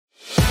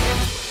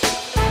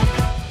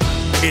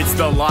It's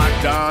the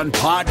Locked On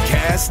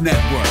Podcast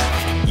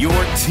Network, your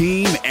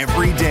team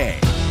every day.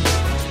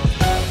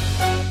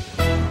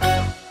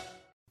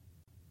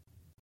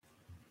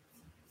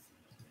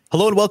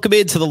 Hello and welcome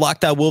into the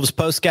Locked On Wolves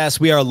postcast.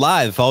 We are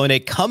live following a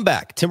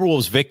comeback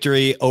Timberwolves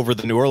victory over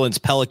the New Orleans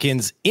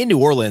Pelicans in New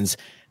Orleans.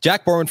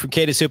 Jack Borman from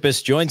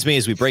POSTCAST joins me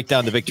as we break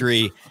down the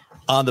victory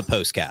on the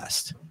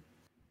postcast.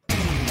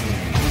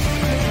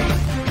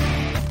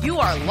 You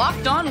are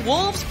Locked On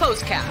Wolves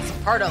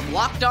postcast, part of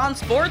Locked On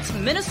Sports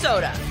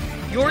Minnesota,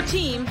 your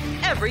team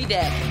every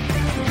day.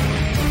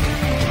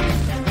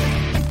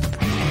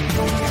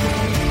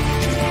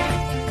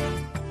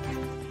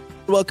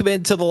 Welcome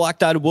into the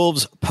Locked On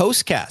Wolves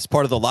postcast,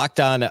 part of the Locked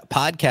On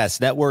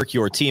Podcast Network,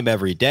 your team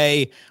every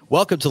day.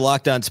 Welcome to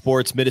Locked On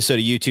Sports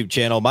Minnesota YouTube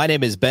channel. My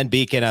name is Ben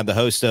Beacon. I'm the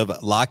host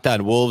of Locked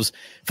On Wolves,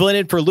 filling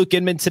in for Luke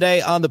Inman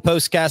today on the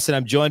postcast, and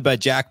I'm joined by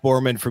Jack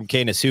Borman from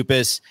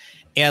POSTCAST.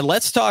 And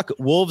let's talk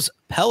Wolves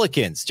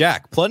Pelicans.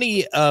 Jack,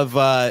 plenty of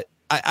I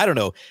don't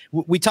know.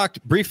 We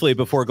talked briefly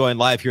before going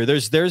live here.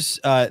 This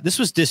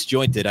was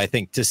disjointed, I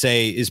think, to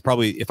say is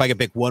probably, if I could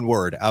pick one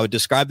word, I would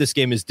describe this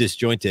game as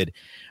disjointed.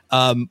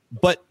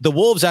 But the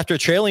Wolves, after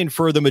trailing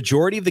for the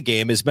majority of the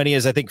game, as many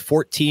as I think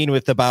 14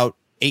 with about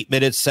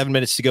 7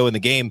 minutes to go in the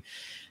game,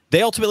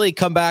 they ultimately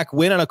come back,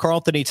 win on a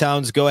Karl-Anthony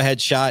Towns go-ahead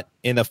shot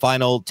in the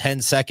final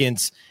 10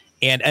 seconds,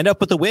 and end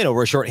up with a win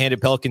over a shorthanded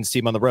Pelicans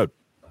team on the road.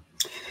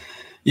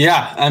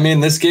 Yeah, I mean,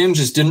 this game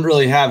just didn't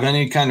really have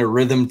any kind of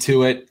rhythm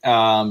to it.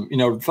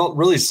 It felt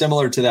really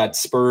similar to that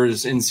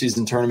Spurs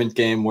in-season tournament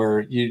game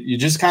where you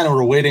just kind of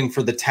were waiting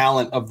for the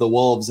talent of the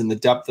Wolves and the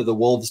depth of the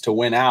Wolves to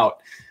win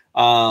out.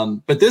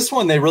 But this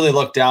one, they really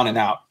looked down and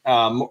out,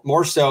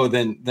 more so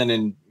than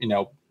in,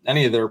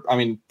 any of their,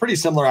 pretty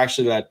similar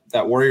actually to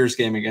that Warriors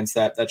game against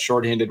that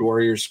shorthanded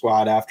Warriors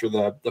squad after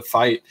the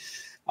fight.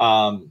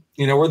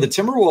 Where the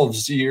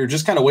Timberwolves, you're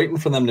just kind of waiting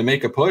for them to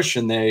make a push,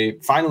 and they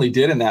finally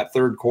did in that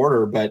third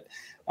quarter. But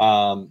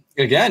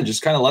again,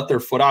 just kind of let their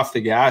foot off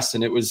the gas,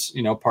 and it was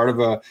part of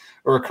a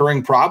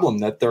recurring problem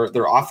that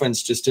their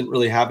offense just didn't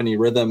really have any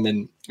rhythm,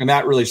 and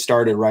that really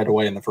started right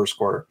away in the first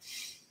quarter.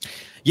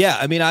 Yeah,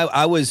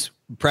 I was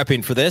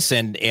prepping for this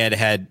and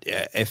had,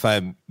 if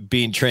I'm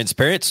being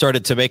transparent,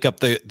 started to make up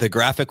the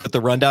graphic with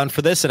the rundown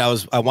for this, and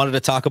I wanted to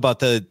talk about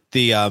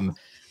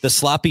the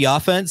sloppy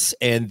offense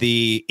and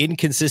the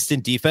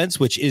inconsistent defense,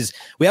 which is,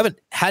 we haven't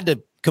had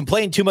to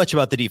complain too much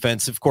about the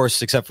defense, of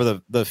course, except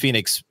for the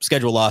Phoenix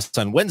schedule loss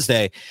on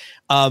Wednesday.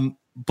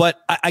 But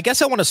I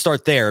guess I want to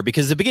start there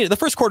because the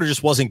first quarter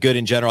just wasn't good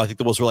in general. I think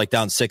the Wolves were like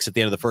down 6 at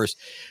the end of the first,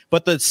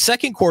 but the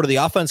second quarter, the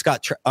offense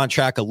got on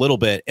track a little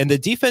bit, and the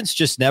defense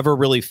just never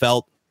really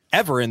felt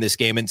ever in this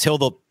game until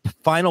the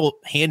final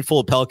handful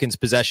of Pelicans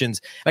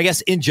possessions. I guess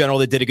in general,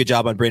 they did a good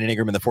job on Brandon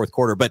Ingram in the fourth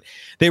quarter, but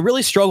they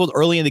really struggled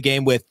early in the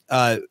game with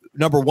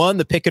number one,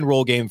 the pick and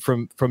roll game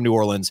from New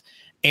Orleans.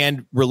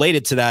 And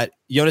related to that,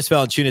 Jonas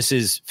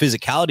Valanciunas'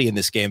 physicality in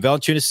this game.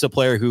 Valanciunas is a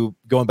player who,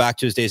 going back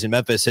to his days in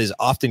Memphis, has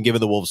often given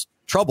the Wolves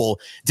trouble.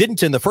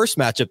 Didn't in the first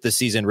matchup this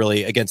season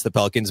really against the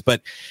Pelicans,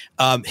 but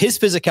his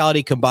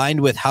physicality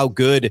combined with how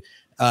good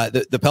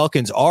the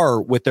Pelicans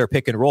are with their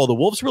pick and roll, the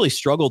Wolves really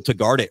struggled to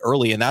guard it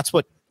early, and that's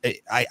what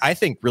I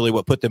think really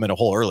what put them in a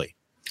hole early.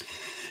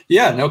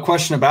 Yeah, no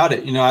question about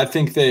it. I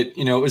think that,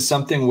 it was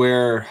something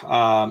where,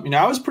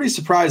 I was pretty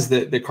surprised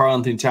that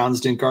Karl-Anthony Towns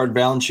didn't guard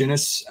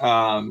Valanciunas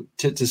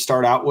to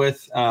start out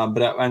with.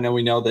 But I know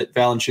we know that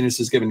Valanciunas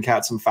has given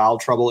Cat some foul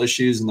trouble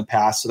issues in the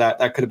past, so that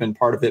could have been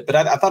part of it. But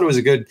I thought it was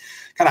a good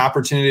kind of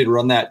opportunity to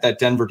run that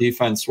Denver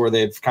defense where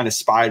they've kind of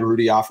spied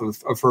Rudy off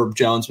of Herb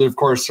Jones. But of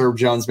course, Herb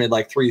Jones made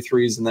like 3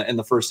 threes in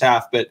the first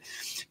half. But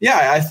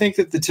yeah, I think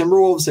that the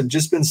Timberwolves have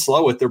just been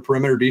slow with their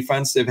perimeter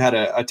defense. They've had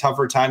a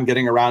tougher time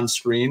getting around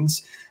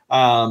screens.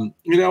 And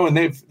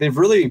they've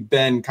really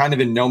been kind of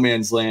in no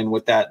man's land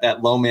with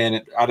that low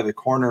man out of the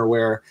corner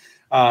where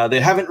they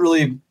haven't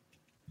really,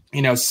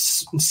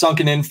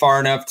 sunken in far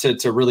enough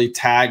to really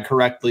tag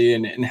correctly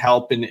and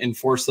help and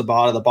force the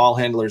ball out of the ball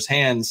handler's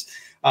hands.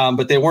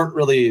 But they weren't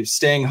really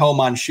staying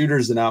home on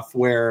shooters enough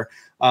where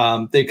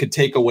they could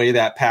take away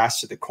that pass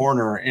to the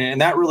corner.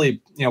 And that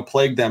really,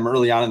 plagued them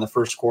early on in the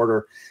first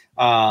quarter.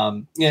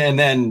 And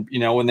then,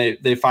 when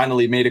they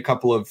finally made a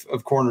couple of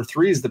corner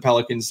threes, the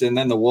Pelicans, and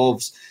then the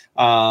Wolves,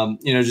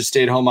 just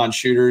stayed home on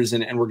shooters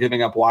and were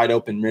giving up wide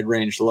open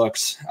mid-range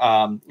looks.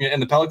 And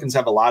the Pelicans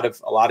have a lot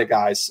of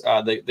guys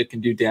that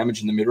can do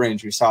damage in the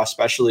mid-range. We saw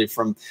especially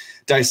from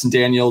Dyson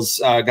Daniels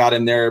got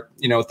in there,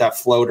 with that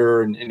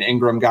floater, and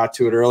Ingram got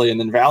to it early. And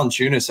then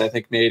Valanciunas, I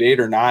think, made 8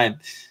 or 9,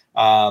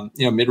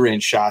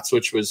 mid-range shots,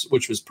 which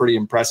was pretty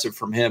impressive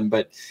from him.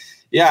 But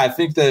yeah, I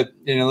think that,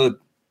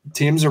 the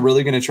teams are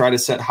really going to try to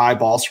set high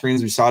ball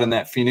screens. We saw it in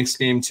that Phoenix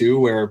game too,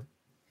 where,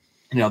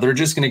 they're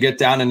just going to get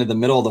down into the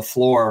middle of the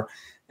floor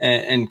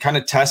and kind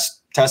of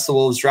test the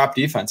Wolves drop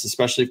defense,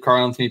 especially if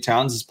Karl-Anthony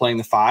Towns is playing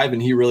the 5,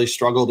 and he really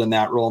struggled in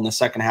that role in the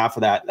second half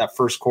of that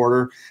first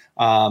quarter.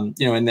 And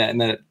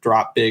then it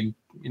dropped big,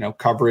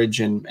 coverage.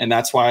 And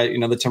that's why, the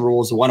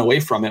Timberwolves went away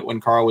from it when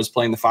Karl was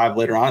playing the 5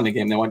 later on in the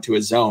game. They went to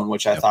a zone,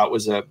 which I thought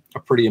was a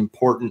pretty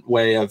important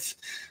way of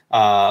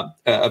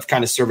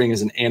kind of serving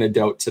as an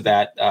antidote to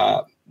that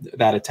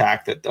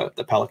attack that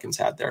the Pelicans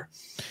had there.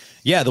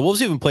 Yeah. The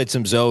Wolves even played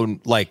some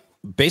zone, like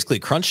basically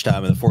crunch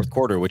time in the fourth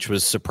quarter, which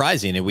was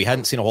surprising. And we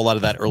hadn't seen a whole lot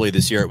of that early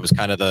this year. It was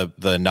kind of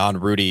the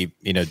non-Rudy,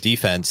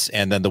 defense.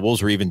 And then the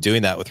Wolves were even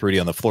doing that with Rudy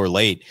on the floor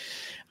late.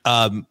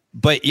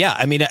 But yeah,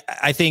 I mean,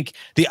 I think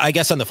I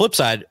guess on the flip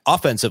side,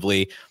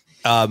 offensively,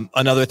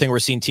 another thing we're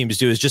seeing teams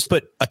do is just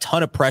put a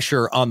ton of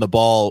pressure on the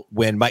ball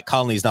when Mike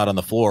Conley's not on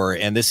the floor.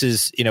 And this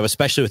is,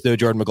 especially with no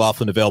Jordan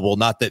McLaughlin available,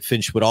 not that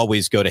Finch would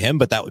always go to him,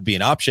 but that would be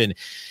an option.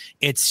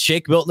 It's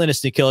Shake Milton and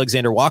it's Nickeil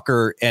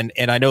Alexander-Walker. And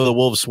I know the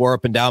Wolves swore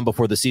up and down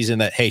before the season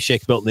that, hey,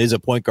 Shake Milton is a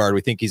point guard.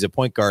 We think he's a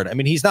point guard. I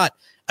mean, he's not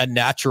a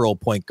natural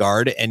point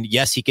guard. And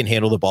yes, he can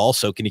handle the ball.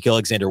 So can Nickeil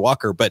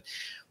Alexander-Walker, but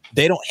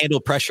they don't handle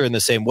pressure in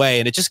the same way.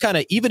 And it just kind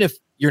of, even if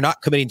you're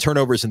not committing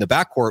turnovers in the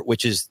backcourt,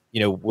 which is,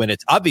 when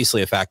it's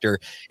obviously a factor,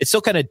 it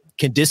still kind of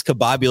can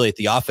discombobulate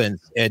the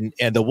offense. And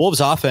the Wolves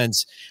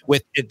offense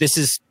this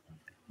is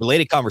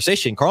related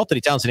conversation. Karl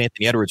Anthony Towns and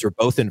Anthony Edwards were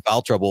both in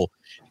foul trouble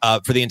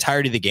for the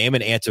entirety of the game.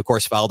 And Ant, of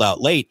course, fouled out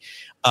late.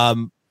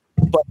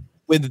 But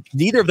with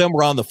neither of them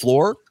were on the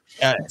floor,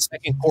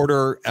 second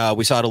quarter,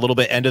 we saw it a little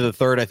bit end of the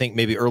third, I think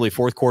maybe early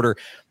fourth quarter.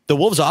 The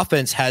Wolves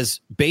offense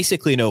has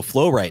basically no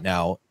flow right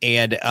now.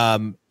 And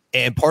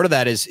part of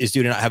that is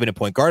due to not having a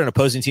point guard, and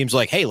opposing teams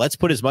like, hey, let's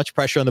put as much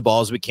pressure on the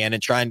ball as we can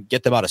and try and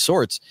get them out of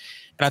sorts.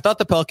 And I thought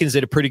the Pelicans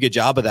did a pretty good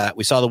job of that.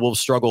 We saw the Wolves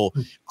struggle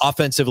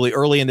offensively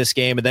early in this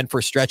game. And then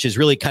for stretches,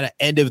 really kind of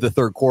end of the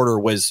third quarter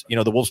was,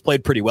 the Wolves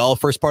played pretty well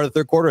first part of the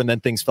third quarter, and then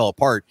things fell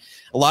apart.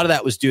 A lot of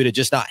that was due to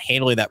just not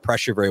handling that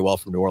pressure very well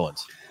from New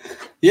Orleans.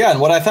 Yeah,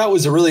 and what I thought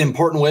was a really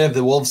important way of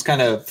the Wolves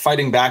kind of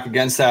fighting back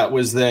against that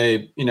was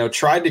they,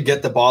 tried to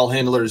get the ball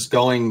handlers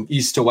going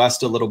east to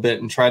west a little bit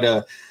and try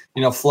to,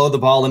 flow the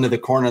ball into the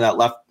corner that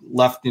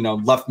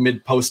left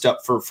mid post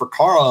up for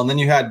Karl. And then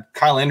you had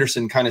Kyle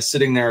Anderson kind of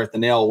sitting there at the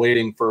nail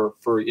waiting for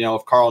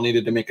if Karl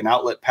needed to make an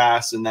outlet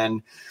pass. And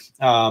then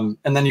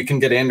you can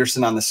get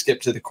Anderson on the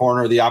skip to the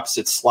corner, the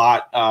opposite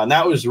slot. And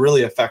that was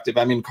really effective.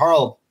 I mean,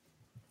 Karl,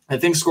 I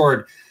think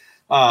scored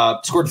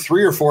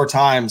 3 or 4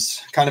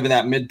 times kind of in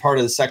that mid part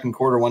of the second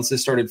quarter once they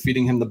started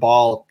feeding him the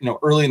ball,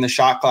 early in the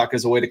shot clock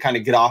as a way to kind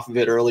of get off of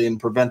it early and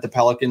prevent the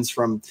Pelicans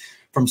from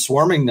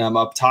swarming them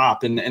up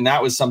top. And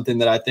that was something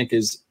that I think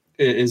is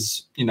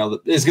going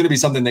to be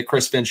something that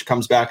Chris Finch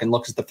comes back and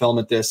looks at the film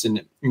at this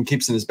and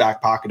keeps in his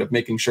back pocket of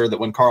making sure that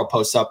when Karl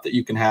posts up that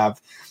you can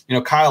have,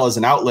 Kyle as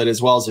an outlet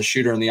as well as a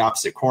shooter in the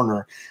opposite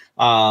corner.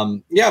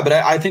 But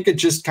I think it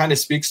just kind of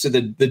speaks to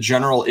the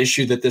general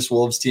issue that this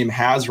Wolves team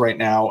has right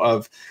now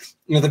of,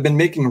 they've been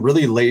making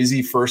really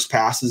lazy first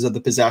passes of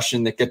the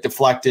possession that get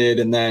deflected.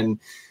 And then,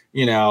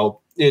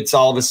 it's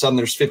all of a sudden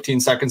there's 15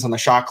 seconds on the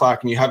shot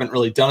clock and you haven't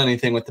really done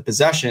anything with the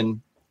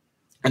possession.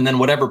 And then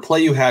whatever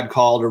play you had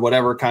called or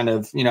whatever kind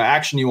of,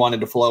 action you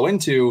wanted to flow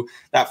into,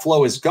 that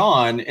flow is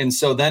gone. And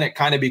so then it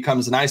kind of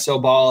becomes an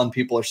ISO ball and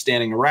people are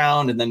standing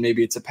around, and then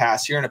maybe it's a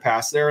pass here and a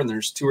pass there. And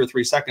there's 2 or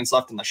 3 seconds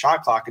left in the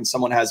shot clock and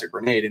someone has a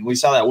grenade. And we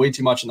saw that way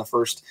too much in the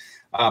first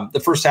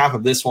half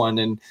of this one.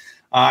 And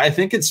I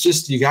think it's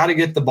just, you got to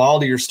get the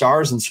ball to your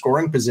stars in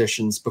scoring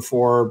positions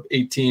before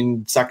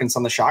 18 seconds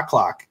on the shot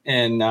clock.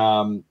 And,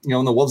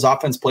 when the Wolves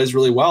offense plays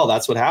really well,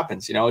 that's what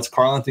happens. It's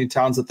Karl Anthony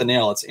Towns at the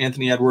nail. It's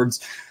Anthony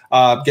Edwards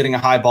getting a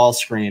high ball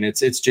screen.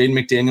 It's Jaden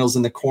McDaniels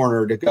in the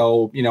corner to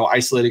go,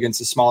 isolate against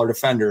a smaller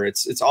defender.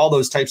 It's all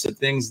those types of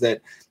things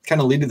that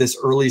kind of lead to this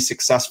early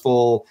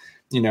successful,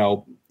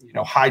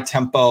 high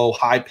tempo,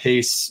 high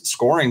pace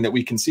scoring that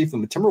we can see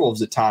from the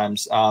Timberwolves at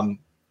times.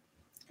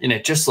 And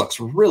it just looks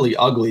really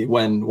ugly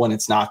when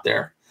it's not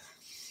there.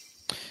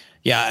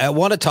 Yeah, I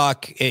want to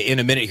talk in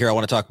a minute here. I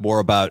want to talk more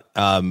about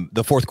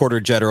the fourth quarter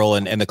general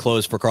and the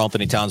close for Karl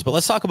Anthony Towns. But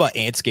let's talk about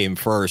Ant's game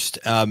first.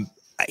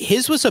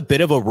 His was a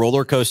bit of a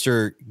roller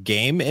coaster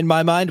game in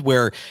my mind,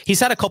 where he's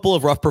had a couple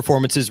of rough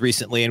performances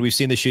recently, and we've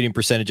seen the shooting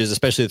percentages,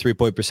 especially the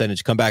 3-point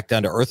percentage, come back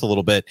down to earth a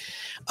little bit.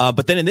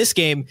 But then in this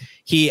game,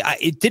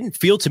 it didn't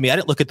feel to me, I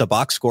didn't look at the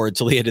box score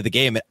until the end of the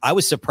game. I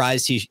was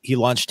surprised he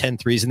launched 10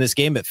 threes in this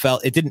game.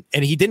 It didn't,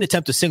 and he didn't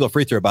attempt a single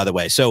free throw, by the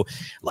way. So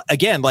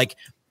again, like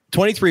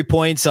 23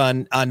 points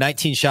on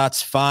 19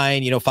 shots,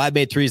 fine. 5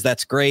 made threes,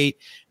 that's great.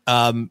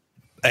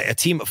 A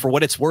team, for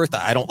what it's worth,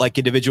 I don't like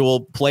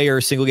individual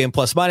player single game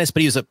plus minus,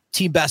 but he was a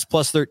team best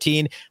plus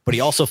 13, but he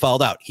also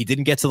fouled out. He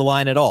didn't get to the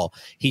line at all.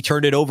 He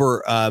turned it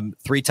over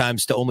 3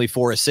 times to only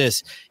 4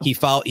 assists. He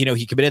fouled,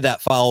 he committed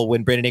that foul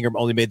when Brandon Ingram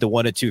only made the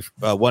one of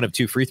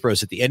two free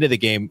throws at the end of the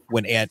game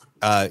when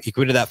he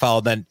committed that foul.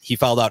 And then he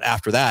fouled out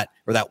after that,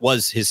 or that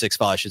was his 6th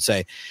foul, I should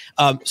say.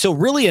 So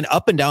really an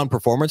up and down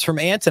performance from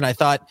Ant. And I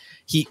thought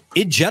he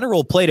in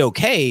general played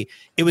okay.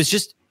 It was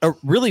just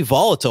really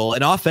volatile,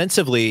 and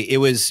offensively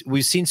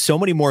we've seen so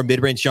many more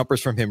mid-range jumpers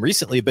from him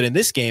recently, but in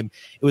this game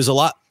it was a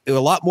lot a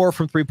lot more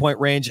from 3-point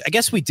range. I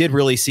guess we did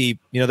really see,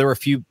 there were a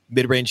few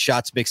mid-range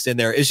shots mixed in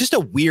there. It's just a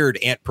weird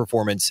Ant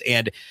performance.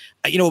 And,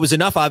 it was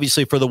enough,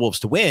 obviously, for the Wolves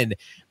to win.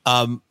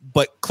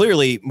 But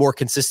clearly more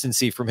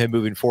consistency from him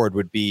moving forward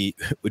would be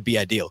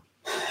ideal.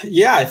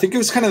 Yeah, I think it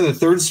was kind of the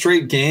third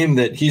straight game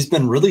that he's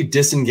been really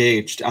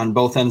disengaged on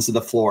both ends of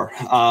the floor.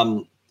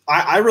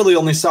 I really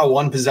only saw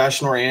one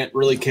possession where Ant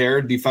really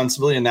cared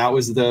defensively, and that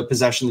was the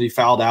possession that he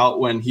fouled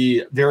out when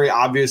he very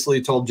obviously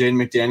told Jaden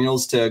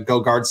McDaniels to go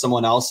guard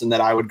someone else and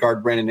that I would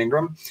guard Brandon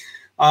Ingram.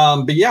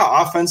 But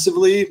yeah,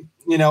 offensively,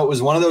 it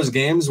was one of those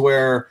games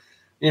where,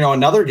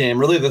 another game,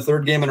 really the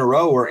third game in a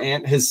row where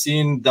Ant has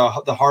seen the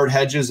hard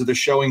hedges of the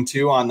showing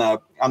two on the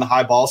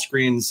high ball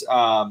screens,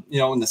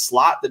 in the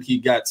slot that he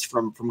gets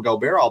from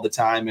Gobert all the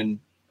time. And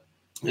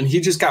he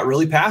just got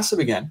really passive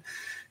again.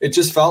 It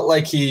just felt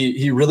like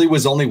he really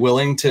was only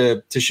willing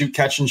to shoot,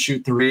 catch and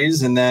shoot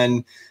threes. And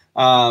then,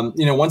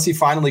 once he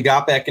finally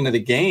got back into the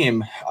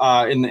game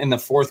in the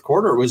fourth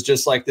quarter, it was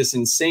just like this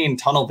insane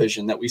tunnel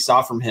vision that we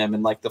saw from him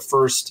in like the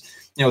first,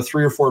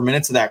 3 or 4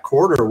 minutes of that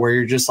quarter, where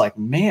you're just like,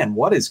 man,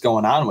 what is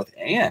going on with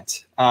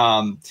Ant?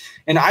 And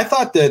I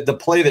thought that the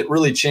play that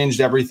really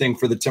changed everything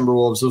for the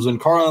Timberwolves was when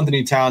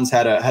Karl-Anthony Towns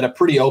had a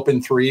pretty open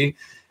three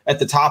at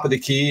the top of the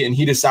key, and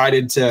he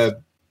decided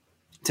to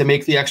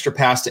make the extra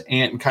pass to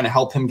Ant and kind of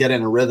help him get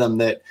in a rhythm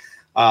that,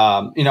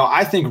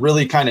 I think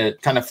really kind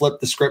of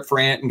flipped the script for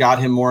Ant and got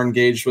him more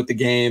engaged with the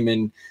game.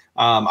 And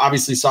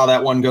obviously saw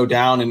that one go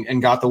down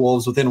and got the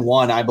Wolves within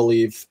one, I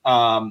believe,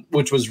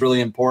 which was really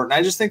important.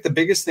 I just think the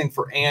biggest thing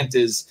for Ant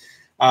is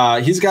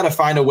he's got to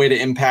find a way to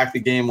impact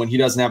the game when he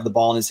doesn't have the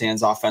ball in his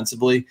hands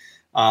offensively.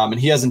 And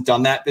he hasn't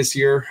done that this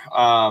year.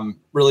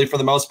 Really, for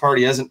the most part,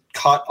 he hasn't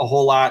cut a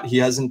whole lot. He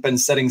hasn't been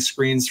setting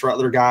screens for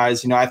other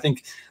guys. I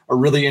think a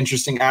really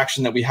interesting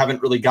action that we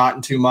haven't really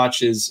gotten too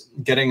much is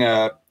getting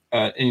a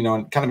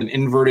kind of an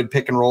inverted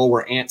pick and roll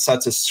where Ant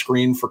sets a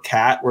screen for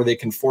Cat where they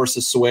can force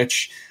a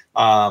switch,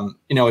 a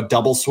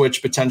double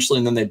switch potentially,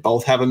 and then they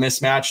both have a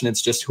mismatch, and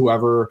it's just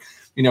whoever,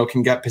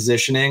 can get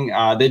positioning.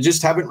 They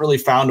just haven't really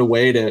found a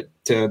way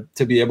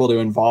to be able to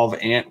involve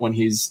Ant when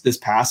he's this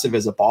passive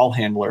as a ball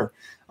handler.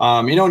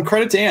 And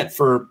credit to Ant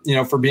for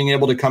being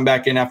able to come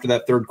back in after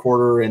that third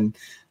quarter and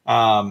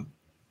kind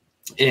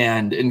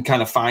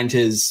of find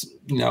his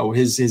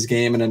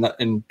game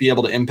and be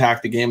able to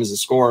impact the game as a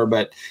scorer.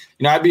 But,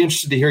 I'd be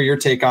interested to hear your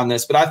take on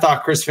this, but I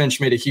thought Chris Finch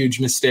made a huge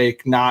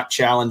mistake not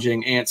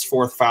challenging Ant's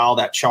fourth foul,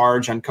 that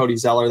charge on Cody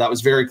Zeller. That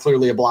was very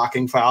clearly a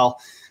blocking foul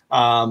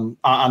on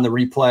the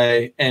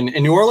replay. And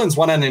New Orleans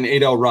went on an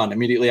 8-0 run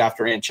immediately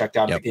after Ant checked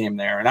out of the game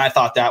there. And I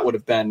thought that would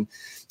have been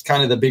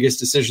kind of the biggest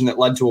decision that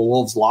led to a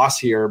Wolves loss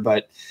here.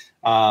 But,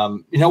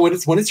 when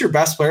it's your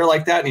best player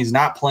like that and he's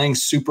not playing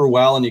super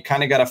well and you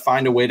kind of got to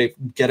find a way to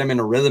get him in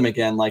a rhythm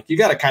again, like you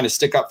got to kind of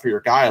stick up for your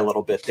guy a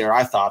little bit there,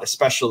 I thought,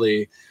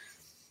 especially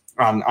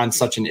on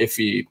such an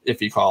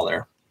iffy call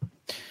there.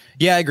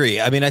 Yeah, I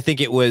agree. I mean, I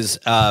think it was,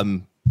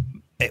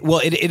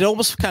 it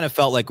almost kind of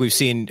felt like we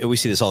see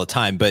this all the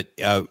time, but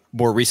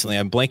more recently,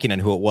 I'm blanking on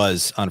who it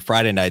was on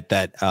Friday night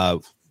that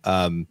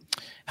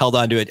held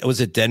on to it. Was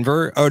it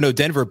Denver? Oh no,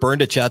 Denver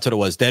burned a challenge. That's what it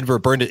was. Denver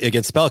burned it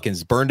against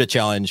Pelicans, burned a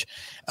challenge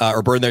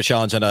or burned their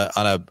challenge on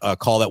a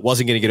call that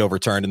wasn't going to get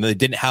overturned. And they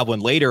didn't have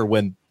one later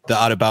when the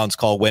out of bounds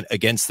call went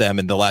against them.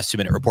 And the last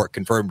 2-minute report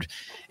confirmed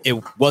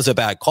it was a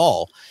bad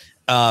call.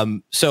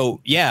 So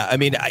yeah, I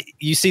mean,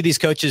 you see these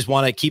coaches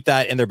want to keep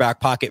that in their back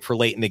pocket for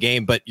late in the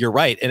game, but you're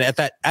right. And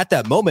at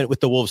that moment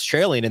with the Wolves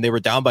trailing and they were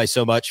down by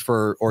so much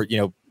kind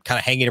of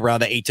hanging around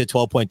the 8 to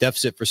 12 point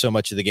deficit for so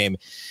much of the game,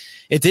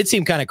 it did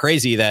seem kind of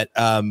crazy that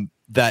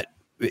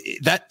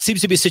that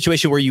seems to be a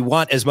situation where you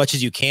want as much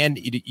as you can.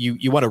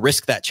 You want to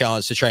risk that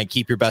challenge to try and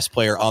keep your best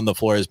player on the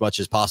floor as much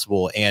as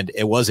possible. And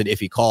it was an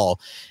iffy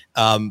call.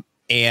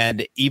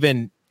 And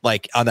even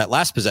like on that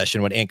last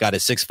possession when Ant got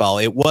his sixth foul,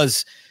 it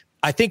was,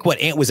 I think what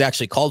Ant was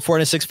actually called for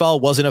in a sixth foul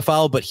wasn't a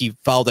foul, but he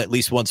fouled at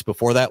least once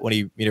before that when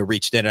he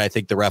reached in. And I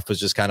think the ref was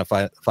just kind of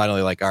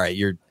finally like, all right,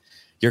 you're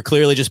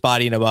clearly just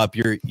bodying him up.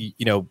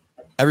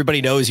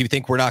 Everybody knows you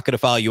think we're not going to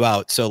foul you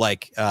out. So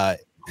like,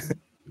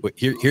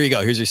 here you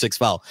go. Here's your sixth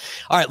foul.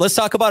 All right, let's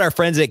talk about our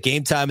friends at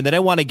Game Time. And then I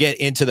want to get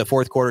into the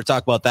fourth quarter,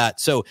 talk about that.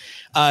 So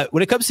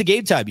when it comes to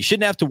Game Time, you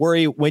shouldn't have to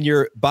worry when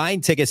you're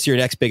buying tickets to your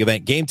next big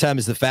event. Game Time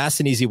is the fast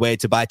and easy way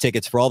to buy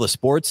tickets for all the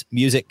sports,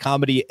 music,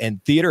 comedy,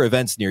 and theater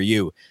events near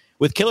you.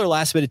 With killer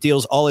last-minute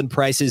deals, all-in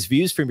prices,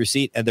 views from your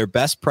seat, and their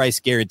best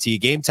price guarantee,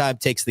 Game Time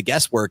takes the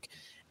guesswork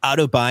out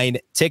of buying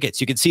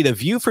tickets. You can see the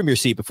view from your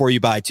seat before you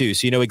buy, too,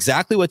 so you know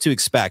exactly what to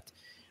expect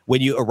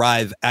when you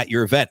arrive at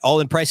your event.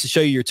 All-in prices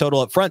show you your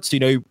total up front, so you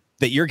know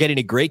that you're getting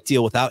a great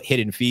deal without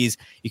hidden fees.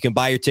 You can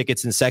buy your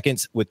tickets in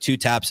seconds with 2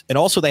 taps, and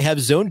also they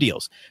have zone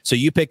deals. So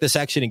you pick the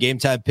section, and Game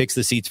Time picks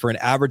the seats for an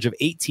average of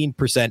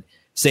 18%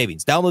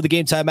 savings. Download the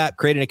Game Time app,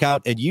 create an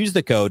account, and use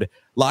the code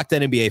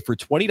LOCKEDONNBA for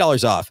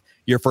 $20 off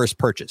your first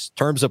purchase.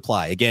 Terms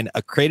apply. Again,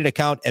 create an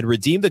account and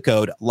redeem the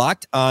code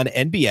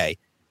LOCKEDONNBA,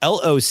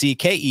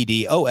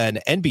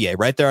 LOCKEDON NBA,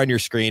 right there on your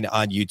screen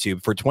on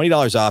YouTube for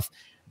 $20 off.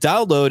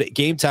 Download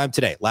Game Time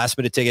today. Last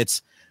minute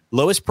tickets,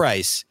 lowest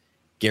price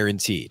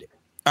guaranteed.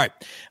 All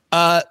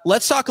right.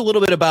 Let's talk a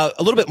little bit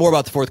more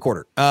about the fourth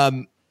quarter.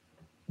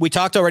 We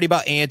talked already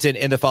about Ant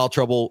and the foul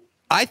trouble.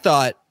 I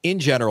thought in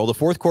general, the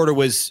fourth quarter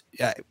was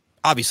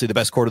obviously the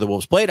best quarter the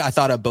Wolves played. I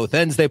thought on both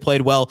ends, they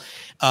played well.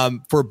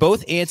 For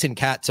both Ant and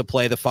Cat to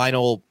play the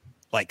final,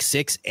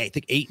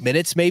 8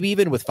 minutes, maybe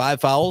even with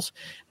 5 fouls.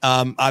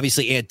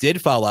 Obviously Ant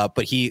did foul out,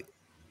 but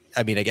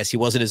I guess he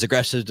wasn't as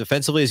aggressive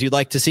defensively as you'd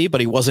like to see, but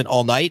he wasn't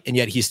all night, and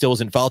yet he still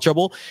was in foul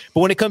trouble.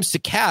 But when it comes to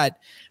Cat,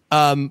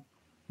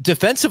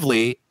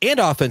 defensively and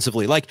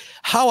offensively,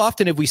 how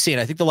often have we seen?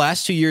 I think the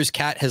last 2 years,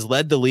 Cat has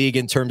led the league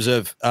in terms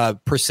of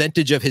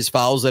percentage of his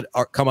fouls that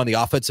come on the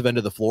offensive end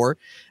of the floor.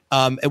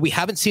 And we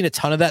haven't seen a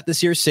ton of that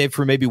this year, save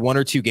for maybe 1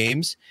 or 2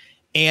 games.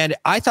 And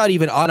I thought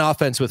even on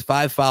offense with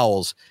 5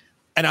 fouls,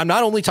 and I'm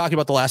not only talking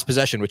about the last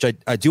possession, which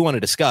I do want to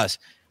discuss,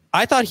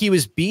 I thought he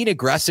was being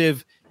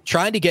aggressive,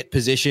 trying to get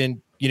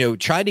position,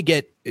 trying to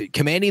get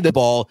commanding the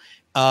ball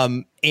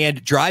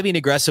and driving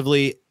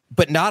aggressively,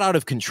 but not out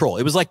of control.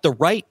 It was like the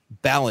right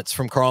balance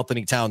from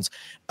Karl-Anthony Towns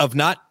of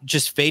not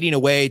just fading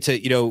away to,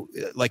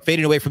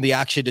 fading away from the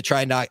action to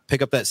try and not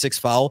pick up that 6th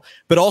foul,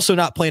 but also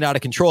not playing out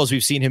of control as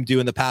we've seen him do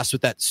in the past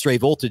with that stray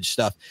voltage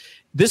stuff.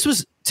 This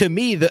was, to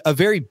me, a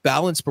very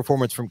balanced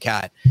performance from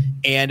Cat,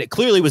 and it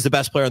clearly was the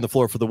best player on the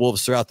floor for the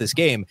Wolves throughout this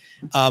game.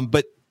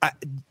 But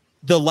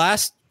the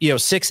last,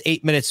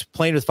 6-8 minutes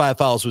playing with 5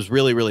 fouls was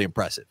really, really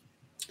impressive.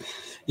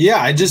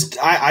 Yeah,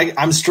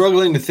 I'm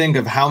struggling to think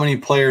of how many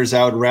players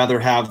I would rather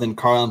have than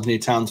Karl-Anthony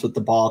Towns with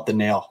the ball at the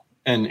nail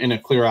and in a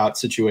clear out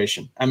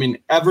situation. I mean,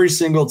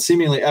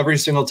 seemingly every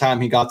single time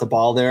he got the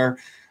ball there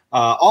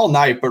all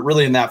night, but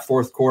really in that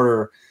fourth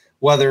quarter,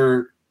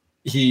 whether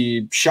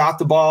he shot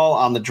the ball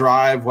on the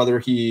drive, whether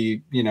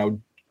he,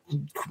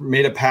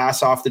 made a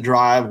pass off the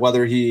drive,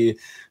 whether he,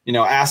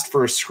 asked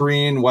for a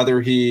screen, whether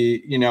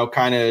he,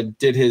 kind of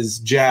did his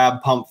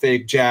pump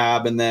fake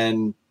jab, and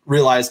then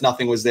realized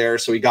nothing was there.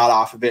 So he got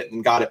off of it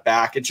and got it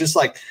back. It's just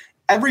like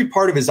every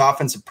part of his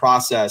offensive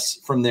process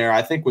from there,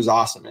 I think, was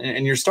awesome.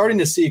 And you're starting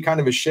to see kind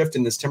of a shift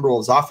in this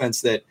Timberwolves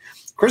offense that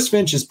Chris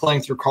Finch is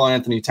playing through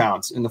Karl-Anthony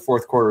Towns in the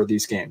fourth quarter of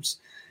these games.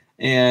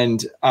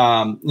 And,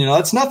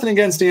 that's nothing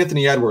against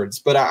Anthony Edwards,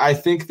 but I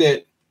think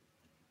that,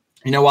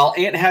 while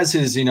Ant has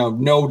his,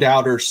 no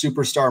doubter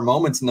superstar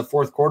moments in the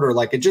fourth quarter,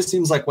 it just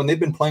seems like when they've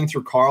been playing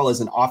through Karl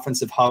as an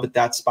offensive hub at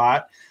that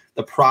spot,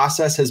 the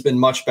process has been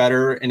much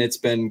better, and it's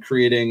been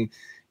creating,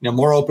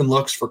 more open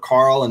looks for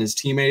Karl and his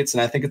teammates.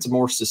 And I think it's a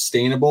more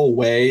sustainable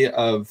way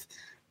of,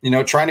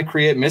 trying to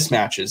create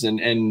mismatches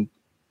and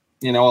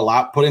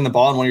putting the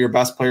ball in one of your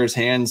best players'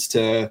 hands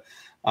to,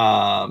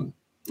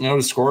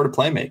 to score, to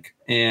play make.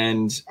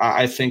 And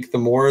I think the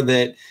more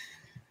that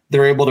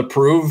they're able to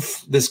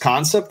prove this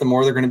concept, the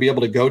more they're going to be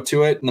able to go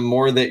to it, and the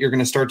more that you're going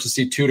to start to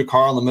see 2 to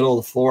Karl in the middle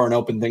of the floor and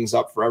open things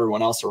up for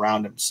everyone else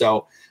around him.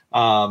 So,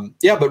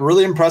 but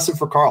really impressive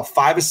for Karl.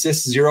 5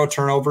 assists, 0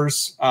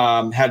 turnovers,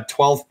 had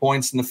 12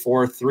 points in the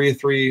fourth,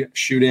 3-3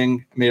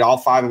 shooting, made all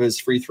 5 of his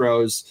free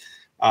throws.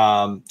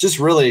 Just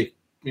really,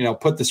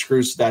 put the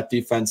screws to that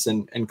defense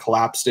and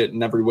collapsed it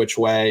in every which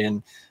way.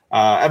 And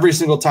every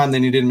single time they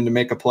needed him to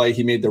make a play,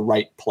 he made the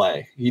right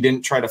play. He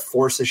didn't try to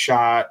force a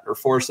shot or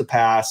force a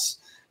pass.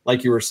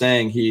 Like you were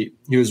saying, it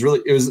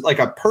was like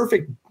a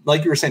perfect,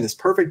 like you were saying, this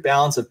perfect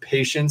balance of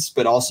patience,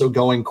 but also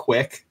going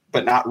quick,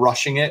 but not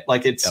rushing it.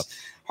 It's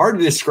hard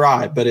to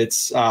describe, but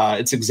it's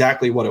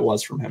exactly what it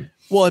was from him.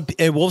 Well,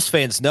 and Wolves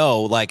fans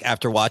know,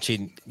 after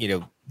watching,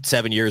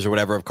 7 years or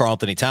whatever of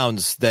Karl-Anthony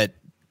Towns, that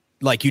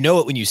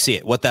it when you see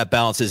it, what that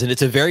balance is. And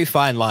it's a very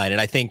fine line.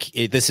 And I think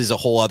this is a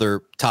whole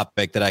other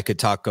topic that I could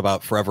talk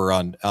about forever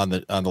on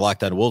the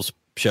Locked On Wolves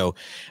show.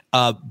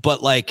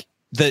 But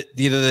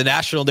the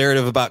national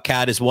narrative about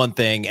Cat is one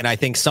thing. And I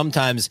think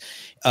sometimes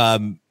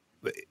I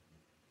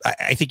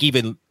think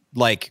even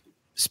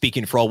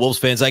speaking for all Wolves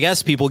fans, I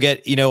guess people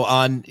get,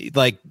 on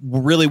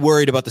really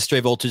worried about the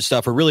stray voltage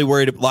stuff, or really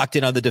locked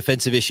in on the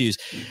defensive issues.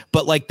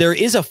 But there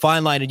is a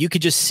fine line, and you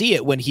could just see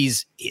it when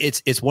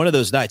it's one of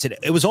those nights. And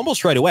it was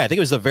almost right away. I think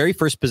it was the very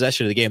first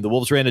possession of the game. The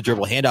Wolves ran a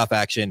dribble handoff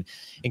action,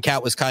 and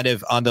Cat was kind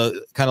of on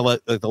the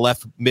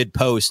left mid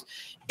post.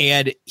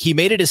 And he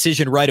made a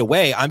decision right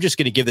away. I'm just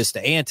going to give this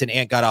to Ant, and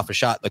Ant got off a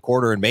shot in the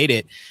corner and made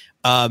it.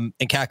 And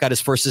Cat got his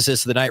first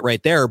assist of the night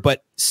right there.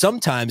 But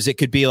sometimes it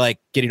could be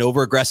getting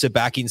over aggressive,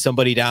 backing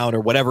somebody down or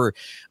whatever,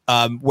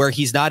 where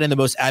he's not in the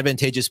most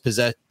advantageous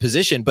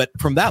position. But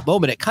from that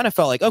moment, it kind of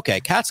felt like,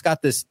 okay, Cat's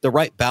got the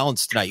right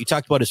balance tonight. You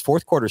talked about his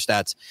fourth quarter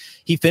stats.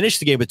 He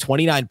finished the game with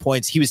 29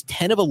 points. He was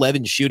 10 of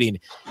 11 shooting.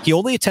 He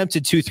only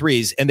attempted 2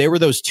 threes, and they were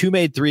those 2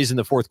 made threes in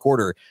the fourth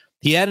quarter.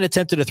 He hadn't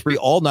attempted a 3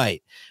 all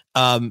night.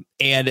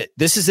 And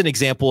this is an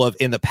example of,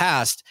 in the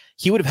past,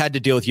 he would have had to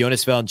deal with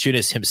Jonas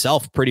Valanciunas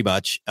himself pretty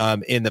much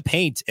in the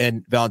paint,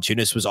 and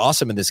Valanciunas was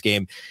awesome in this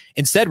game.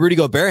 Instead, Rudy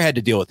Gobert had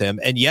to deal with him.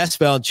 And yes,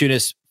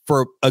 Valanciunas,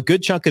 for a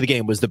good chunk of the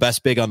game, was the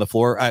best big on the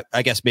floor.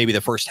 I guess maybe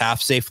the first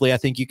half safely, I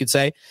think you could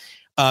say.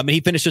 And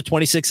he finished with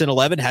 26 and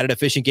 11, had an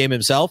efficient game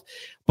himself,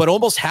 but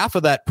almost half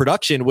of that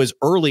production was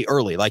early.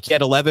 He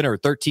had 11 or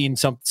 13,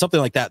 something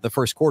like that in the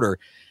first quarter.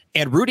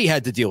 and Rudy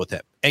had to deal with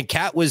him. And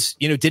Cat was,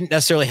 didn't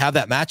necessarily have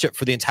that matchup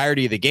for the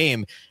entirety of the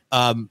game,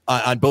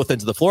 on both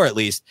ends of the floor at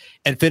least,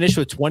 and finished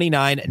with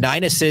 29,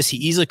 9 assists. He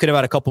easily could have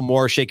had a couple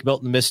more. Shake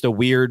Milton missed a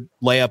weird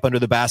layup under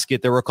the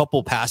basket. There were a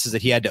couple passes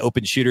that he had to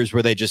open shooters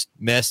where they just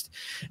missed.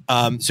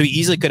 So he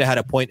easily could have had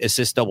a point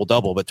assist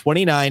double-double, but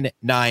 29,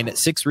 9,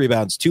 6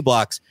 rebounds, 2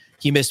 blocks.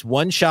 He missed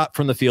 1 shot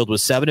from the field,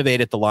 was 7 of 8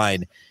 at the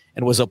line,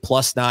 and was a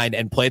 +9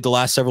 and played the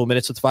last several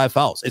minutes with 5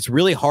 fouls. It's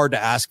really hard to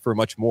ask for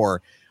much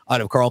more out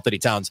of Karl-Anthony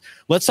Towns.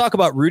 Let's talk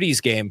about Rudy's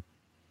game.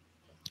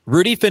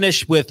 Rudy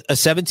finished with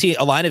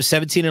a line of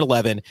 17 and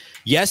 11.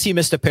 Yes, he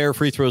missed a pair of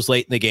free throws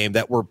late in the game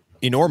that were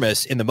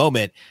enormous in the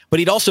moment, but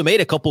he'd also made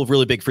a couple of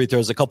really big free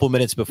throws a couple of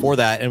minutes before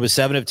that and was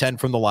 7 of 10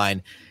 from the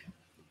line.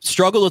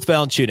 Struggled with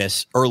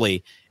Valanciunas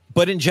early,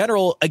 but in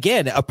general,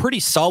 again, a pretty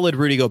solid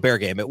Rudy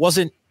Gobert game. It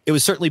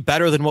was certainly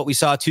better than what we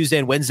saw Tuesday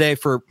and Wednesday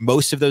for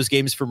most of those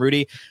games from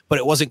Rudy, but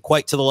it wasn't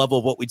quite to the level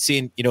of what we'd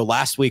seen,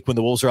 last week when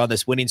the Wolves were on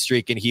this winning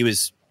streak and he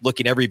was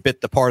looking every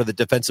bit the part of the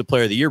defensive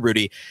player of the year,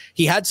 Rudy.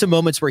 He had some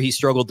moments where he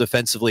struggled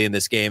defensively in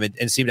this game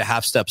and seemed a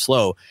half step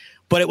slow,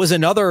 but it was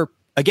another,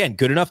 again,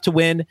 good enough to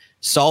win,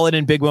 solid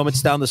in big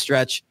moments down the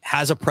stretch,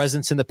 has a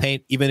presence in the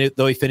paint, even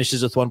though he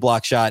finishes with 1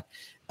 block shot.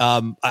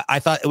 I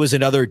thought it was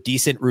another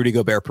decent Rudy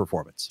Gobert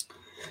performance.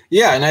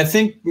 Yeah, and I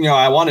think,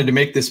 I wanted to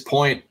make this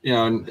point,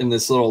 in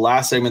this little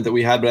last segment that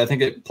we had, but I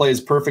think it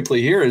plays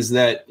perfectly here is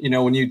that,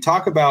 when you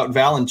talk about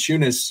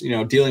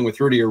Valanciunas, dealing with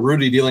Rudy or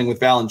Rudy dealing with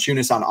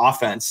Valanciunas on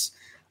offense,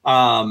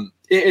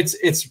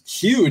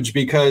 it's huge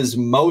because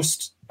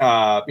most,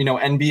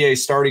 NBA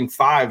starting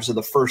 5s are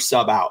the first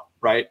sub out,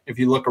 right? If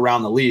you look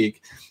around the league.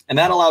 And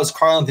that allows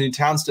Karl-Anthony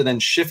Towns to then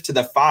shift to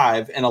the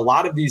 5. And a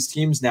lot of these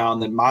teams now in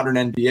the modern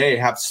NBA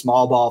have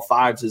small ball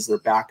 5s as their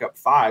backup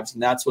 5s.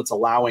 And that's what's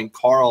allowing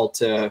Karl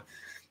to,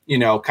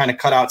 kind of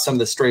cut out some of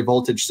the stray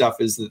voltage stuff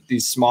is that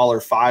these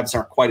smaller 5s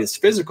aren't quite as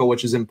physical,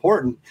 which is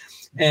important.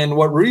 And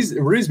what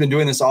Rudy's been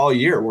doing this all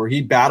year where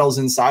he battles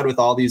inside with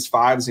all these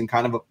 5s and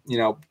kind of,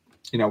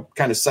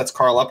 kind of sets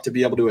Karl up to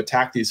be able to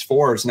attack these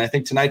 4s. And I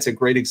think tonight's a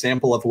great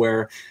example of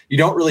where you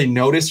don't really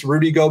notice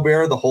Rudy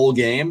Gobert the whole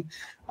game.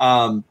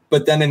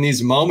 But then in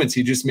these moments,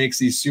 he just makes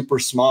these super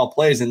small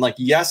plays. And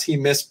yes, he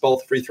missed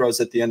both free throws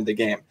at the end of the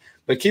game.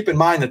 But keep in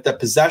mind that the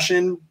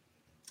possession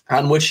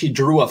on which he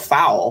drew a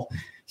foul,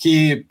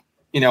 he,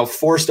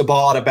 forced a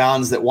ball out of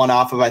bounds that went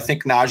off of, I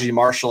think, Najee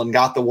Marshall and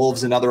got the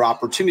Wolves another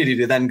opportunity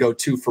to then go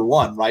 2 for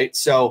 1, right?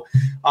 So,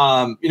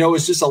 it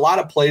was just a lot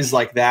of plays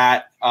like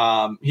that.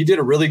 He did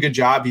a really good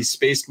job. He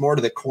spaced more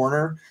to the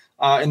corner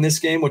in this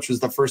game, which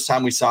was the first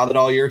time we saw that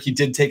all year. He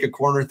did take a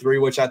corner 3,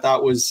 which I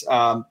thought was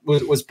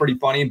pretty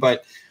funny.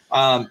 But,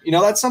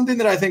 that's something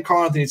that I think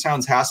Karl-Anthony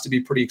Towns has to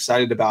be pretty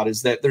excited about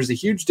is that there's a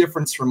huge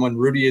difference from when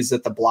Rudy is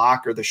at the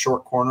block or the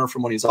short corner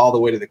from when he's all the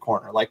way to the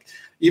corner.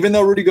 Even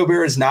though Rudy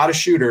Gobert is not a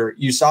shooter,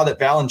 you saw that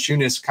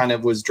Valanciunas kind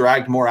of was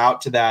dragged more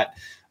out to that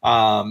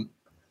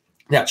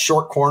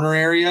short corner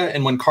area.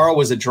 And when Karl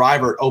was a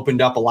driver, it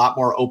opened up a lot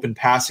more open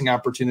passing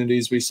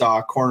opportunities. We saw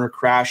a corner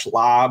crash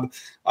lob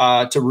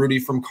to Rudy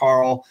from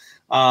Karl.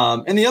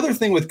 And the other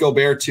thing with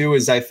Gobert too,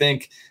 is I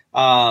think,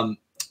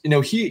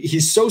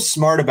 he's so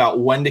smart about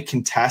when to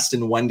contest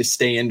and when to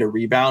stay in to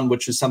rebound,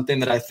 which is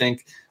something that I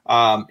think,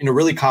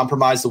 really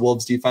compromised the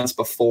Wolves defense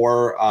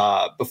before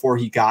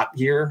he got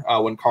here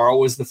when Karl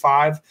was the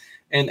 5.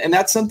 And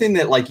that's something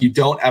that you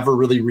don't ever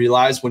really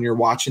realize when you're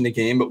watching the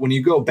game. But when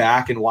you go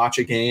back and watch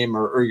a game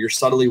or you're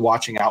subtly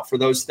watching out for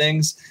those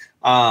things,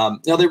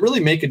 they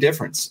really make a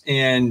difference.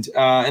 And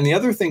the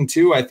other thing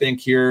too, I think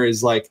here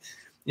is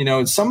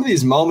some of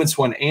these moments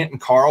when Ant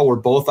and Karl were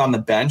both on the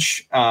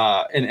bench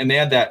and they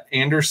had that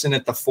Anderson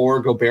at the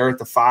 4, Gobert at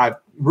the 5.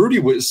 Rudy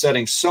was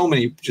setting so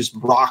many just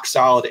rock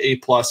solid A+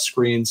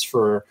 screens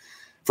for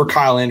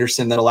Kyle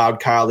Anderson that allowed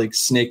Kyle to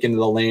snake into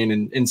the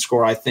lane and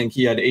score. I think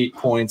he had 8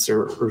 points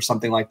or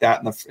something like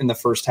that in the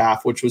first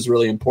half, which was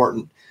really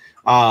important.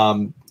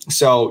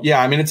 So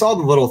yeah, I mean, it's all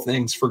the little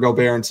things for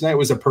Gobert, and tonight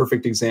was a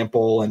perfect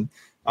example. And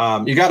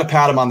you got to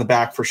pat him on the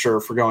back for sure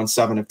for going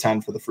 7 of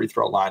 10 for the free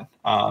throw line.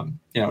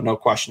 No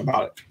question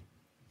about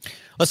it.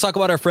 Let's talk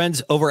about our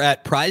friends over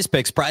at Prize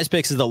Picks. Prize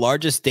Picks is the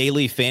largest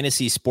daily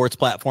fantasy sports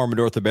platform in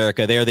North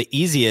America. They are the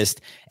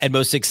easiest and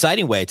most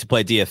exciting way to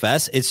play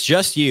DFS. It's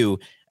just you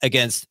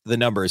against the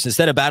numbers.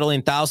 Instead of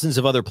battling thousands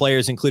of other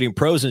players, including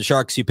pros and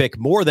sharks, you pick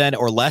more than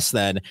or less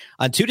than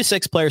on 2 to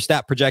 6 player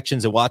stat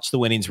projections and watch the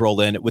winnings roll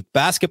in. With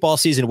basketball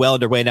season well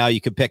underway now,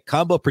 you can pick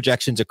combo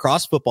projections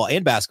across football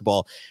and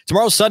basketball.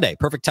 Tomorrow's Sunday,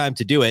 perfect time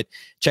to do it.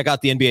 Check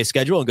out the NBA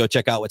schedule and go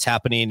check out what's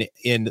happening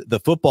in the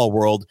football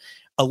world.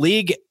 A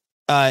league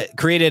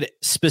created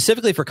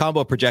specifically for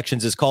combo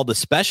projections is called the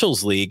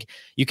Specials League.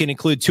 You can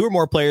include 2 or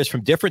more players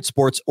from different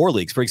sports or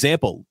leagues. For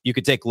example, you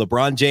could take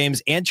LeBron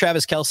James and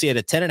Travis Kelce at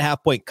a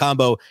 10.5 point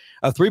combo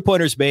of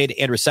 3-pointers made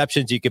and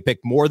receptions. You can pick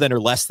more than or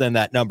less than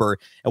that number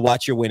and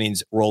watch your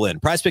winnings roll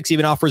in. PrizePicks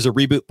even offers a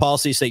reboot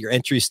policy so that your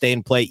entries stay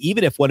in play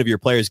even if one of your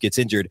players gets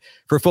injured.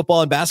 For football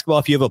and basketball,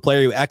 if you have a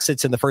player who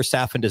exits in the first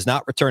half and does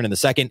not return in the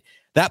second,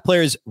 that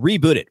player's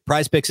rebooted.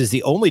 PrizePicks is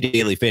the only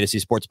daily fantasy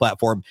sports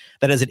platform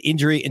that has an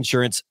injury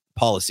insurance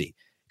policy.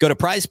 Go to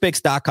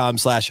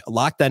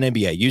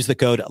prizepicks.com/LockedOnNBA. Use the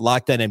code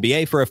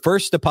LockedOnNBA for a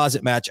first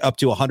deposit match up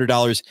to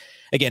 $100.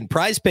 Again,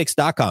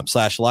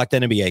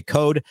 prizepicks.com/LockedOnNBA.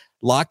 Code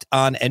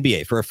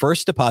LockedOnNBA for a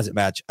first deposit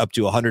match up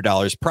to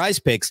 $100. Prize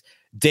Picks,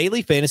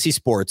 daily fantasy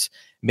sports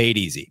made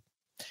easy.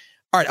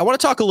 All right, I want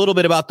to talk a little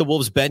bit about the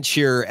Wolves bench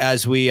here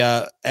as we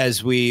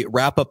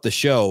wrap up the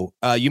show.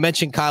 You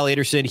mentioned Kyle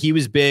Anderson. He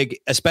was big,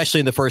 especially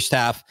in the first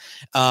half.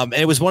 And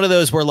it was one of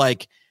those where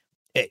like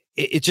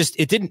it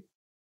didn't,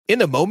 in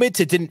the moment,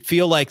 it didn't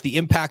feel like the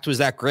impact was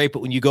that great.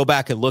 But when you go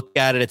back and look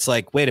at it, it's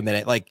like, wait a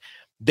minute, like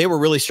they were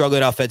really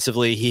struggling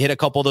offensively. He hit a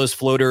couple of those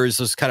floaters,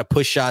 those kind of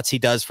push shots he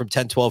does from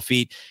 10, 12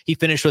 feet. He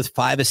finished with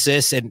 5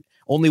 assists and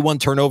only 1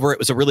 turnover. It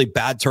was a really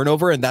bad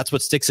turnover, and that's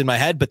what sticks in my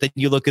head. But then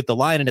you look at the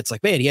line and it's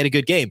like, man, he had a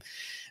good game.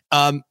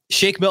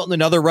 Shake Milton,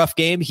 another rough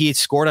game. He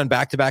scored on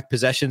back-to-back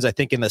possessions, I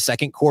think, in the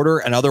second quarter,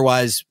 and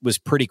otherwise was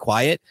pretty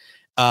quiet.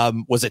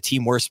 Was a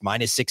team worst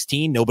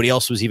 -16. Nobody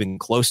else was even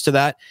close to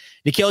that.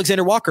 Nickeil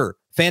Alexander-Walker,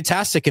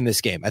 fantastic in this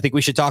game. I think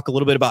we should talk a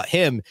little bit about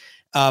him.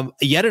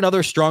 Yet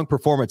another strong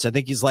performance. I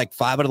think he's like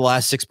 5 out of the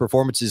last 6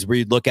 performances where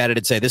you'd look at it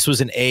and say, this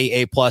was an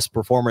A+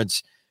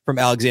 performance from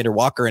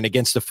Alexander-Walker, and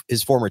against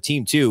his former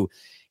team too.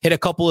 Hit a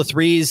couple of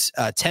threes,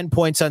 10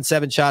 points on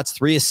 7 shots,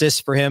 3 assists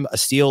for him, a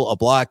steal, a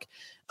block.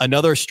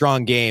 Another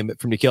strong game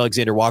from Nickeil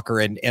Alexander-Walker,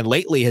 and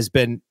lately has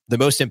been the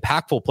most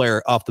impactful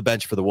player off the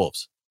bench for the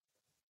Wolves.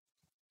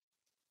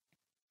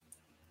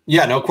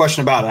 Yeah, no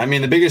question about it. I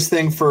mean, the biggest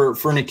thing for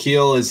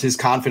Nickeil is his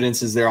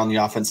confidence is there on the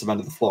offensive end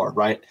of the floor,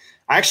 right?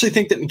 I actually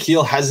think that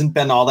Nickeil hasn't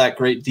been all that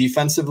great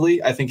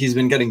defensively. I think he's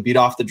been getting beat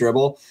off the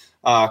dribble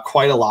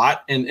quite a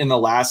lot in the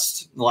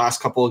last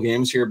couple of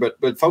games here.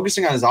 But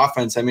focusing on his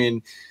offense, I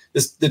mean,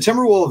 the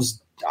Timberwolves,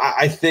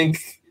 I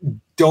think,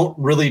 don't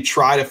really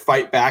try to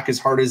fight back as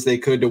hard as they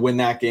could to win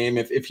that game.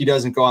 If he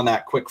doesn't go on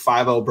that quick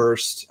 5-0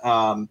 burst,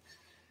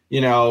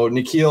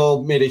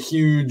 Nickeil made a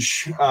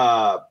huge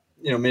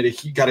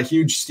got a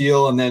huge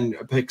steal and then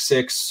a pick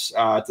 6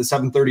 at the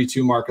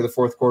 7:32 mark of the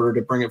fourth quarter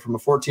to bring it from a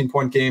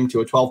 14-point game to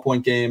a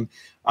 12-point game.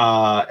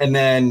 And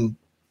then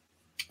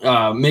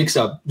makes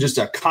just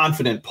a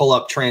confident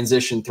pull-up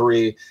transition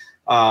 3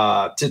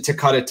 to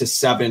cut it to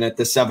 7 at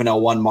the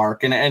 7:01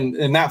 mark.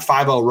 And that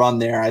 5-0 run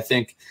there, I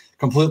think,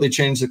 completely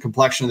changed the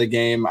complexion of the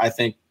game. I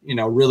think,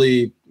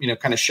 really,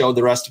 kind of showed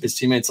the rest of his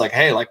teammates like,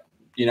 hey,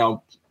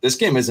 this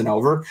game isn't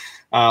over.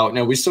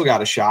 No, we still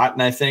got a shot.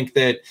 And I think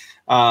that,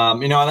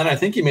 and then I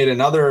think he made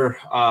another,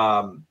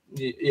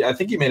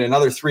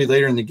 3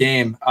 later in the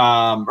game,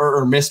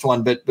 or missed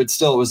one, but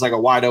still it was like a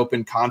wide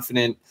open,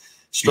 confident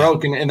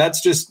stroke. Yeah. And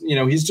that's just,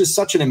 he's just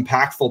such an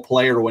impactful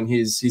player when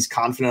he's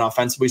confident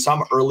offensively. We saw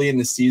him early in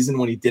the season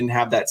when he didn't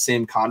have that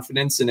same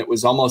confidence. And it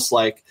was almost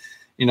like,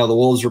 the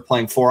Wolves were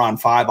playing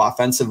 4-on-5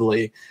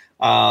 offensively.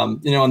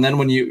 And then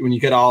when you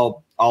get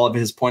all of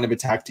his point of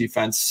attack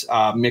defense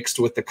mixed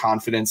with the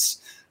confidence,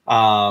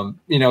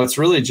 it's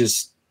really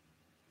just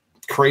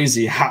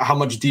crazy how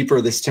much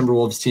deeper this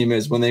Timberwolves team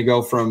is when they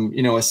go from,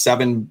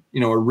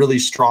 a really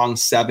strong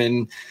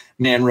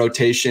 7-man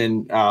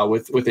rotation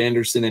with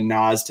Anderson and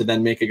Naz to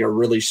then making a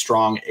really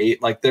strong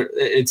 8. Like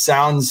it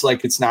sounds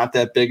like it's not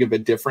that big of a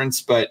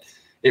difference, but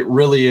it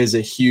really is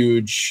a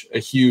huge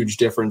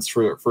difference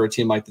for a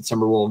team like the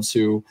Timberwolves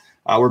who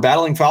were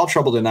battling foul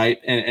trouble tonight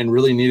and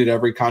really needed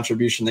every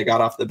contribution they got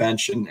off the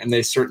bench. And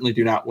they certainly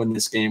do not win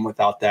this game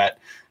without that,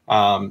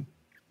 kind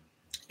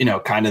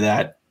of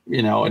that,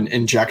 an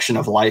injection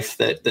of life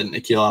that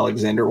Nickeil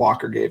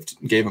Alexander-Walker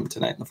gave him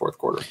tonight in the fourth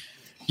quarter.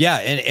 Yeah.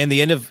 And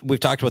the end of, we've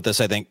talked about this,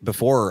 I think,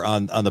 before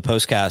on the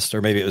postcast,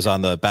 or maybe it was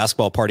on the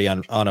basketball party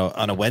on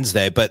a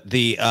Wednesday, but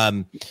the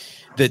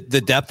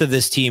depth of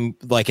this team,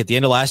 like at the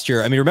end of last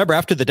year, I mean, remember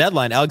after the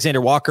deadline,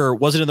 Alexander-Walker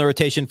wasn't in the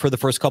rotation for the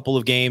first couple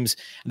of games.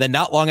 And then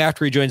not long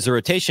after he joins the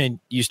rotation,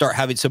 you start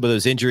having some of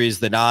those injuries,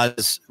 the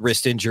Naz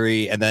wrist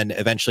injury, and then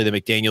eventually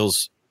the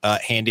McDaniels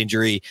hand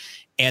injury.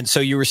 And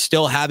so you were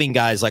still having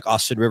guys like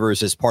Austin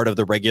Rivers as part of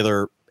the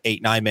regular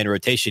 8-9 man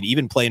rotation,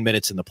 even playing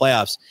minutes in the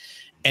playoffs.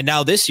 And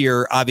now this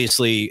year,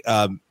 obviously,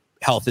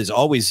 health is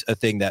always a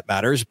thing that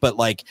matters, but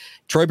like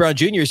Troy Brown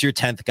Jr. is your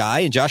 10th guy,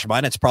 and Josh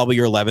Minett's probably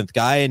your 11th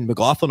guy, and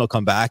McLaughlin will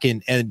come back,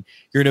 and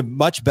you're in a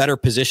much better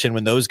position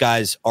when those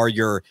guys are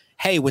your,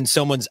 hey, when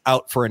someone's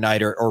out for a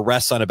night or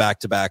rests on a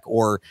back-to-back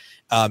or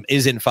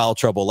is in foul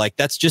trouble. Like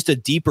that's just a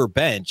deeper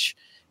bench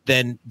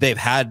than they've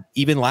had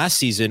even last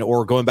season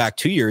or going back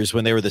 2 years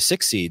when they were the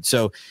 6th seed.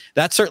 So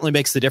that certainly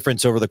makes the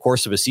difference over the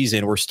course of a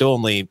season. We're still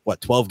only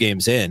 12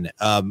 games in,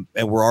 and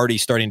we're already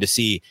starting to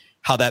see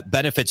how that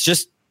benefits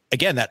just,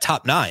 again, that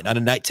top 9 on a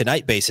night to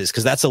night basis,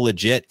 because that's a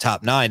legit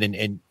top 9.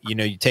 And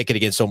you take it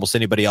against almost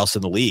anybody else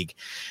in the league.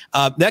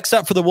 Next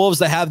up for the Wolves,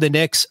 they have the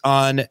Knicks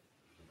on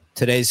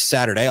today's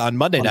Saturday, on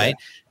Monday night.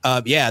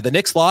 The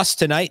Knicks lost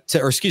tonight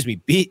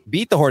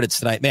beat the Hornets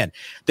tonight, man.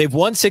 They've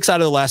won 6 out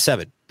of the last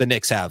 7. The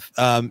Knicks have.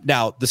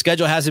 Now the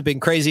schedule hasn't been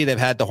crazy. They've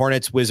had the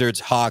Hornets, Wizards,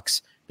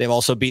 Hawks. They've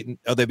also beaten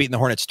the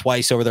Hornets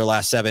twice over their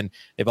last 7.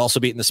 They've also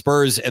beaten the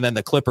Spurs and then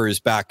the Clippers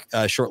back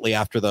shortly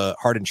after the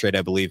Harden trade,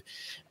 I believe.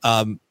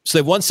 So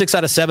they've won 6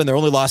 out of 7. Their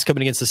only loss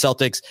coming against the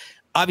Celtics.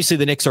 obviously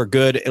the Knicks are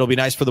good. It'll be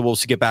nice for the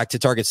Wolves to get back to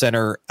Target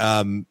Center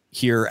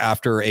here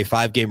after a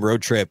 5-game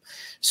road trip.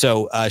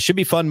 So should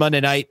be fun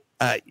Monday night.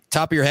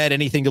 Top of your head,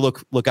 anything to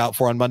look out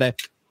for on Monday?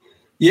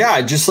 Yeah,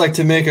 I'd just like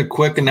to make a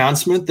quick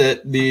announcement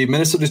that the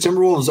Minnesota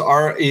Timberwolves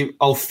are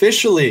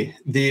officially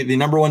the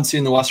number 1 seed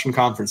in the Western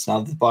Conference now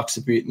that the Bucks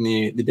have beaten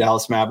the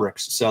Dallas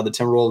Mavericks. So the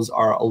Timberwolves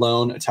are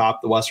alone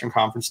atop the Western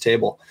Conference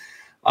table.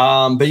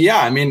 But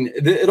yeah, I mean,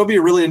 it'll be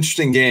a really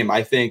interesting game.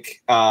 I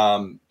think,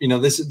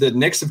 the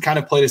Knicks have kind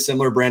of played a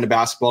similar brand of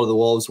basketball to the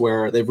Wolves,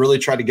 where they've really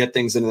tried to get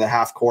things into the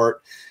half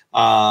court.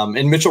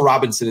 And Mitchell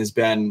Robinson has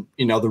been,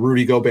 the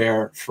Rudy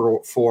Gobert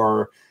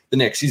for the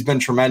Knicks. He's been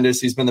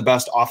tremendous. He's been the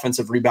best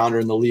offensive rebounder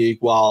in the league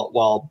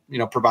while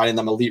providing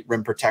them elite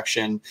rim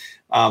protection,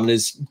 and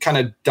has kind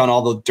of done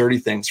all the dirty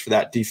things for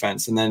that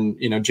defense. And then,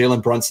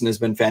 Jalen Brunson has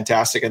been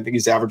fantastic. I think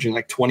he's averaging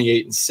like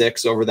 28 and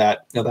 6 over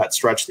that, that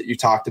stretch that you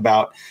talked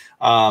about.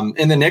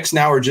 And the Knicks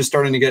now are just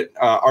starting to get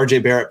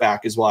RJ Barrett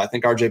back as well. I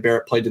think RJ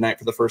Barrett played tonight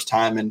for the first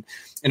time in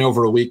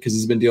over a week because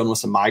he's been dealing with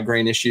some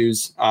migraine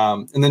issues.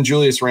 And then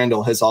Julius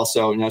Randle has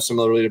also,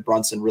 similarly to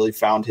Brunson, really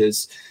found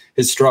his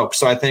stroke.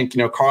 So I think,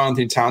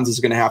 Karl-Anthony Towns is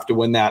going to have to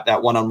win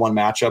that one-on-one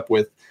matchup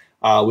with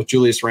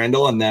Julius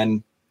Randle. And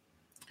then,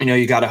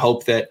 you got to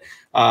hope that,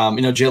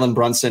 Jalen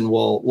Brunson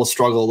will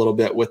struggle a little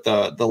bit with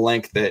the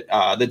length that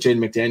Jaden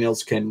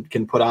McDaniels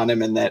can put on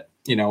him, and that,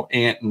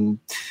 Ant and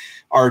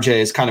RJ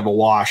is kind of a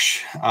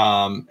wash,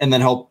 and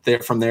then hope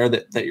that from there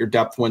that your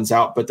depth wins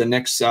out. But the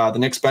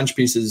Knicks bench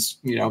pieces,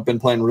 been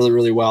playing really,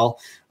 really well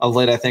of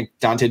late. I think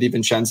Dante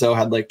DiVincenzo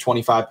had like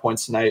 25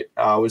 points tonight,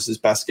 was his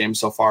best game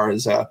so far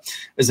as a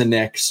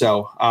Knick.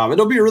 So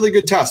it'll be a really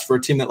good test for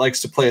a team that likes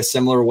to play a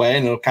similar way,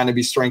 and it'll kind of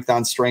be strength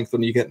on strength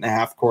when you get in the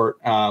half court,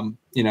 kind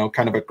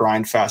of a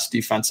grind fest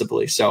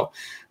defensively. So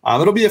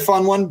it'll be a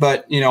fun one,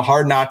 but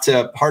hard not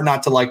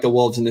to like the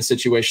Wolves in a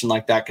situation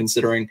like that,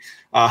 considering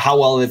how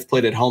well they've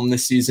played at home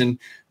this season,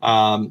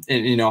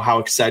 and how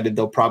excited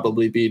they'll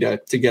probably be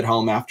to get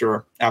home after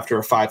a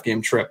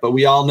 5-game trip. But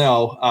we all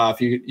know,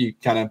 if you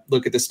kind of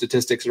look at the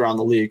statistics around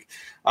the league,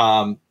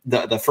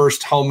 the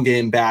first home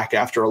game back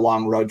after a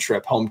long road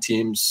trip, home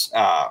teams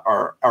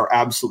are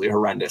absolutely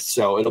horrendous.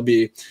 So it'll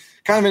be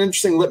kind of an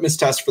interesting litmus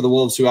test for the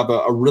Wolves, who have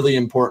a really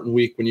important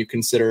week when you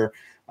consider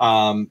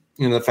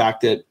the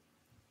fact that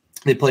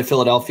they play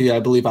Philadelphia, I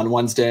believe, on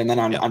Wednesday, and then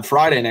on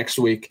Friday next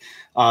week,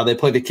 they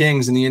play the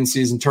Kings in the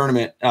in-season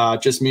tournament.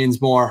 Just means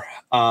more.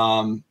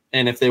 And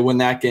if they win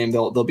that game,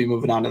 they'll be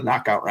moving on to the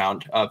knockout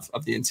round of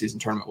the in-season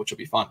tournament, which will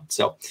be fun.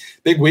 So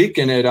big week,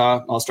 and it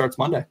all starts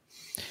Monday.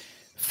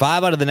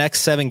 5 out of the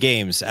next 7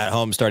 games at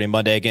home starting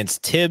Monday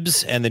against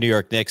Tibbs and the New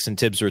York Knicks, and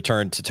Tibbs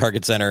return to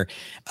Target Center.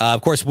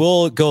 Of course,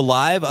 we'll go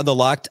live on the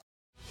Locked.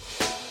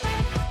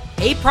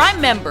 Hey,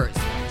 Prime members,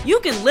 you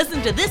can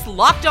listen to this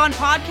Locked On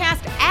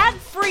podcast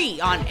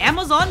ad-free on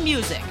Amazon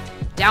Music.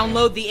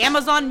 Download the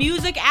Amazon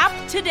Music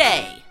app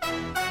today.